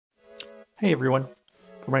Hey everyone!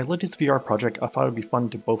 For my latest VR project, I thought it would be fun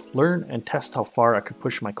to both learn and test how far I could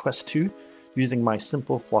push my Quest 2 using my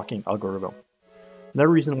simple flocking algorithm. Another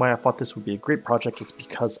reason why I thought this would be a great project is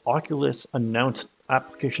because Oculus announced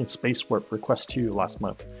Application Space Warp for Quest 2 last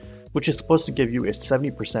month, which is supposed to give you a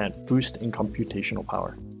 70% boost in computational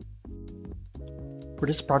power. For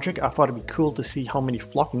this project, I thought it'd be cool to see how many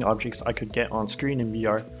flocking objects I could get on screen in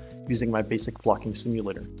VR using my basic flocking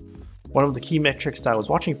simulator. One of the key metrics that I was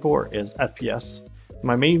watching for is FPS.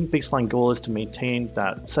 My main baseline goal is to maintain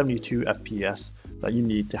that 72 FPS that you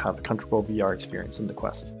need to have a comfortable VR experience in the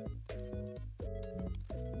Quest.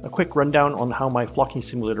 A quick rundown on how my flocking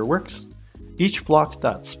simulator works. Each flock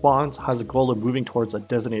that spawns has a goal of moving towards a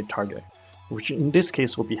designated target, which in this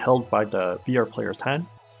case will be held by the VR player's hand.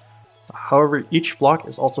 However, each flock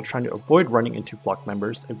is also trying to avoid running into flock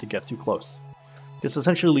members if they get too close. This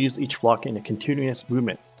essentially leaves each flock in a continuous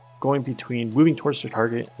movement, going between moving towards the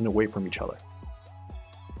target and away from each other.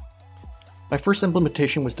 My first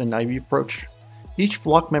implementation was the naive approach. Each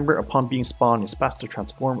flock member upon being spawned is fast to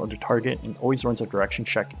transform of the target and always runs a direction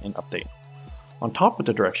check and update. On top of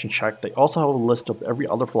the direction check, they also have a list of every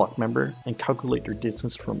other flock member and calculate their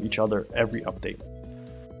distance from each other every update.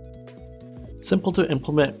 Simple to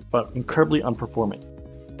implement, but incredibly unperformant.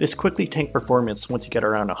 This quickly tanked performance once you get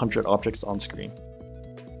around 100 objects on screen.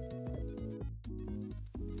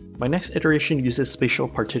 My next iteration uses spatial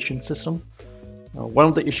partition system. One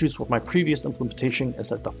of the issues with my previous implementation is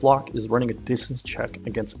that the flock is running a distance check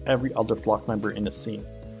against every other flock member in the scene.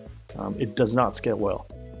 It does not scale well.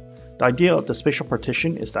 The idea of the spatial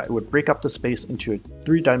partition is that it would break up the space into a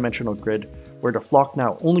three-dimensional grid where the flock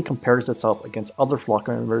now only compares itself against other flock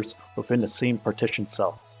members within the same partition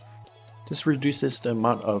cell. This reduces the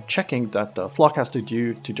amount of checking that the flock has to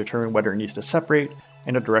do to determine whether it needs to separate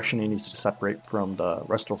and the direction it needs to separate from the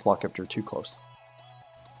rest of the flock if they're too close.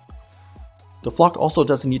 The flock also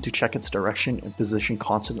doesn't need to check its direction and position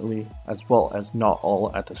constantly, as well as not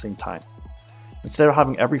all at the same time. Instead of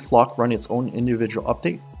having every flock run its own individual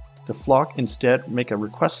update, the flock instead make a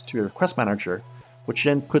request to a request manager, which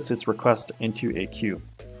then puts its request into a queue.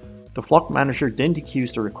 The flock manager then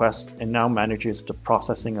dequeues the request and now manages the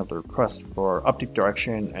processing of the request for update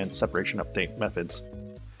direction and separation update methods.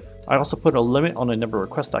 I also put a limit on the number of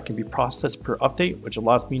requests that can be processed per update, which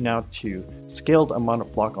allows me now to scale the amount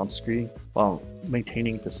of flock on screen while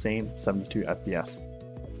maintaining the same 72 FPS.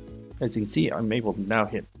 As you can see, I'm able to now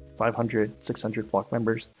hit 500, 600 flock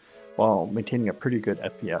members while maintaining a pretty good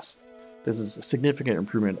FPS. This is a significant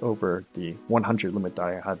improvement over the 100 limit that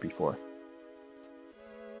I had before.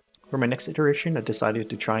 For my next iteration, I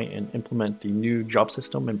decided to try and implement the new job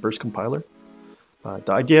system and burst compiler.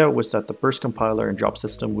 The idea was that the burst compiler and job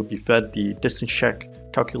system would be fed the distance check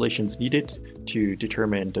calculations needed to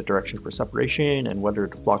determine the direction for separation and whether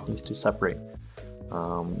the flock needs to separate.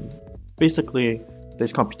 Basically,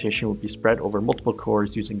 this computation would be spread over multiple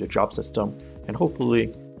cores using the job system and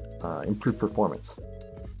hopefully improve performance.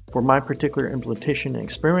 For my particular implementation and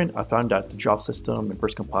experiment, I found that the job system and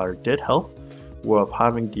burst compiler did help with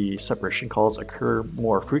having the separation calls occur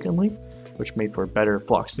more frequently, which made for better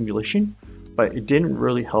flock simulation. But it didn't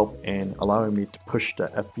really help in allowing me to push the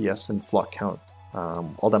FPS and flock count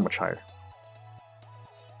all that much higher.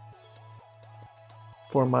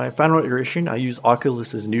 For my final iteration, I use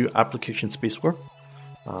Oculus's new Application Space Warp.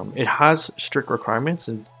 It has strict requirements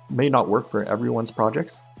and may not work for everyone's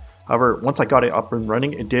projects. However, once I got it up and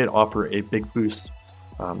running, it did offer a big boost.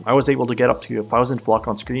 I was able to get up to 1,000 flock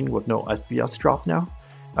on screen with no FPS drop now.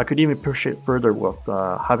 I could even push it further with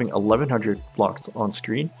having 1,100 flocks on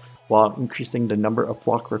screen, while increasing the number of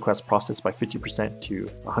flock requests processed by 50% to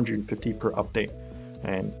 150 per update.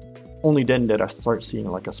 And only then did I start seeing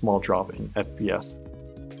like a small drop in FPS.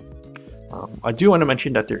 I do want to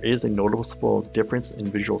mention that there is a noticeable difference in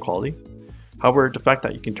visual quality. However, the fact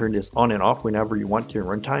that you can turn this on and off whenever you want during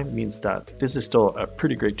runtime means that this is still a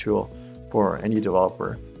pretty great tool for any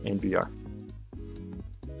developer in VR.